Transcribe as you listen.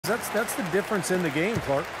That's the difference in the game,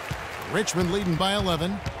 Clark. Richmond leading by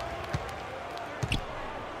 11.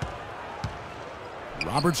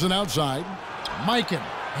 Robertson outside. Mikan.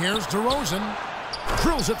 Here's DeRozan.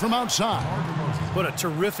 Drills it from outside. What a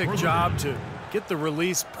terrific job to get the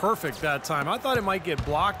release perfect that time. I thought it might get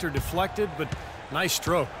blocked or deflected, but nice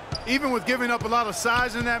stroke. Even with giving up a lot of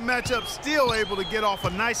size in that matchup, still able to get off a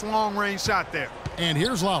nice long-range shot there. And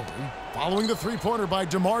here's Lowry, following the three-pointer by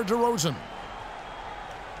DeMar DeRozan.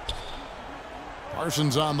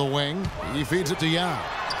 Parsons on the wing. He feeds it to Young.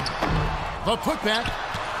 The putback.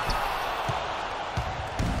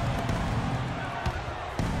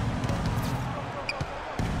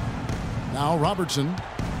 Now Robertson.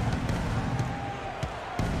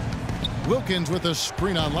 Wilkins with a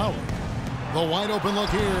screen on Lowry. The wide open look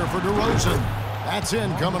here for DeRozan. That's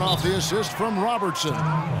in, coming off the assist from Robertson.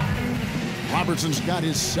 Robertson's got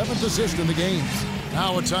his 7th assist in the game.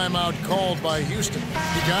 Now a timeout called by Houston.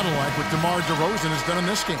 You gotta like what DeMar DeRozan has done in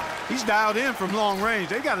this game. He's dialed in from long range.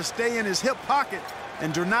 They got to stay in his hip pocket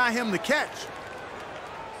and deny him the catch.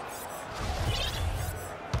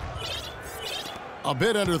 A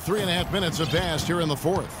bit under 3.5 minutes have passed here in the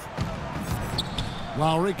 4th.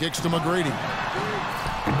 Lowry kicks to McGrady.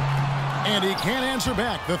 And he can't answer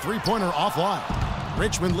back. The three-pointer offline.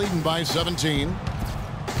 Richmond leading by 17.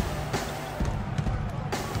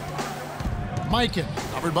 Mikan,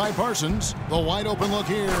 covered by Parsons. The wide open look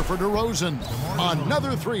here for DeRozan.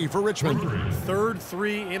 Another three for Richmond. Third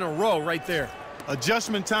three in a row right there.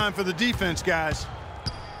 Adjustment time for the defense, guys.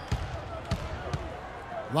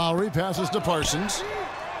 Lowry passes to Parsons.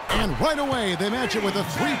 And right away, they match it with a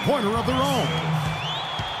three-pointer of their own.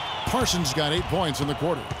 Parsons got 8 points in the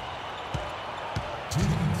quarter.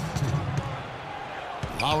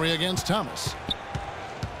 Lowry against Thomas.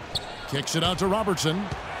 Kicks it out to Robertson.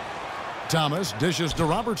 Thomas dishes to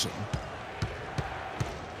Robertson.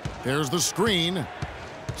 There's the screen.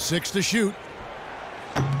 6 to shoot.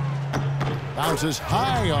 Bounces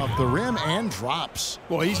high off the rim and drops.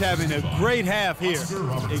 Boy, he's having a great half here.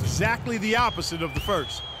 Exactly the opposite of the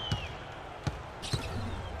first.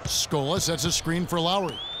 Scola sets a screen for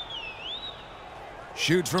Lowry.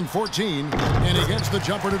 Shoots from 14, and he gets the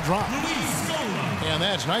jumper to drop. And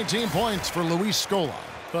that's 19 points for Luis Scola.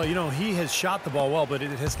 Well, you know, he has shot the ball well, but it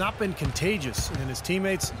has not been contagious. And his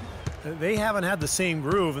teammates, they haven't had the same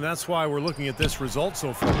groove, and that's why we're looking at this result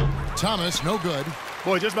so far. Thomas, no good.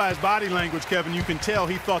 Boy, just by his body language, Kevin, you can tell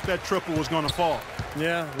he thought that triple was going to fall.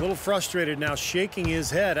 Yeah, a little frustrated now, shaking his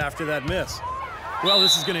head after that miss. Well,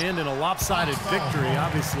 this is going to end in a lopsided victory,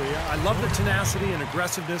 obviously. I love the tenacity and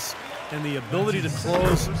aggressiveness and the ability to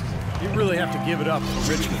close. You really have to give it up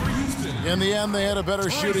for Richmond. In the end, they had a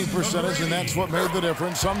better shooting percentage, and that's what made the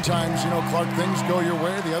difference. Sometimes, you know, Clark, things go your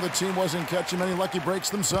way. The other team wasn't catching many lucky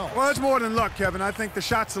breaks themselves. Well, it's more than luck, Kevin. I think the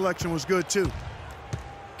shot selection was good, too.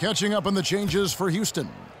 Catching up on the changes for Houston.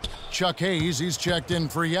 Chuck Hayes, he's checked in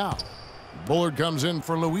for Yao. Bullard comes in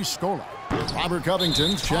for Luis Scola. Robert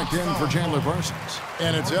Covington's checked in for Chandler Parsons.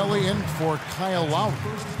 And it's Ellie in for Kyle Lowry.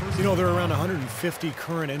 You know, there are around 150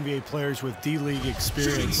 current NBA players with D-League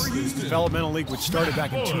experience. The developmental league, which started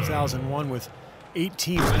back in 2001 with 8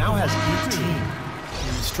 teams, now has 18.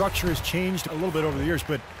 And the structure has changed a little bit over the years,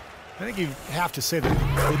 but I think you have to say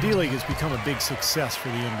that the D-League has become a big success for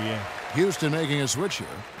the NBA. Houston making a switch here.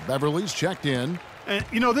 Beverly's checked in. And,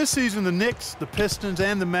 you know, this season, the Knicks, the Pistons,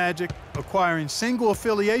 and the Magic acquiring single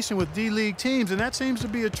affiliation with D-League teams, and that seems to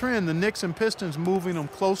be a trend. The Knicks and Pistons moving them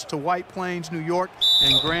close to White Plains, New York,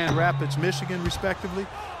 and Grand Rapids, Michigan, respectively,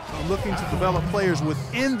 looking to develop players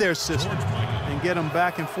within their system and get them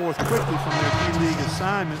back and forth quickly from their D-League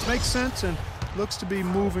assignments. Makes sense and looks to be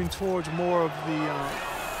moving towards more of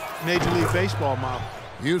the Major League Baseball model.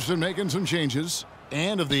 Houston making some changes.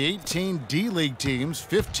 And of the 18 D-League teams,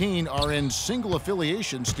 15 are in single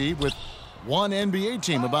affiliation, Steve, with one NBA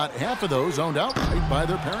team. About half of those owned outright by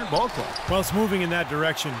their parent ball club. Well, it's moving in that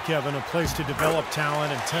direction, Kevin, a place to develop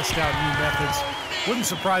talent and test out new methods. Wouldn't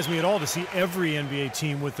surprise me at all to see every NBA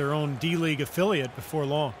team with their own D-League affiliate before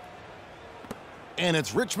long. And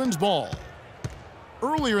it's Richmond's ball.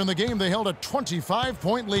 Earlier in the game, they held a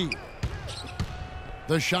 25-point lead.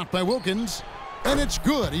 The shot by Wilkins. And it's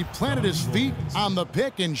good. He planted his feet on the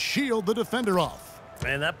pick and shielded the defender off.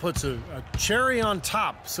 Man, that puts a cherry on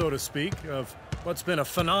top, so to speak, of what's been a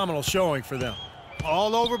phenomenal showing for them.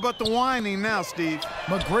 All over but the whining now, Steve.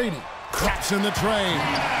 McGrady drops in the tray.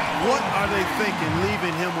 What are they thinking,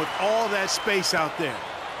 leaving him with all that space out there?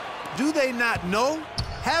 Do they not know?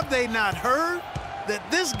 Have they not heard that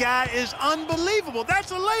this guy is unbelievable? That's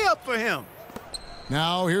a layup for him.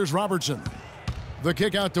 Now here's Robertson. The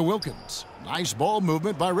kick out to Wilkins. Nice ball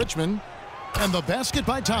movement by Richmond. And the basket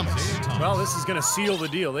by Thomas. Well, this is going to seal the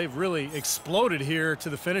deal. They've really exploded here to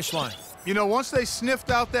the finish line. You know, once they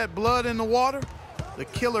sniffed out that blood in the water, the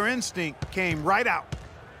killer instinct came right out.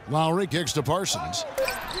 Lowry kicks to Parsons.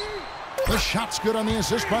 The shot's good on the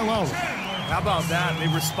assist by Lowry. How about that?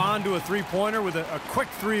 They respond to a three-pointer with a quick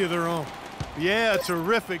three of their own. Yeah,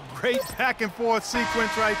 terrific. Great back-and-forth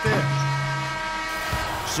sequence right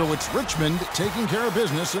there. So it's Richmond taking care of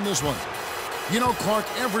business in this one. You know, Clark,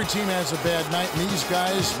 every team has a bad night, and these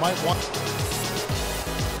guys might want...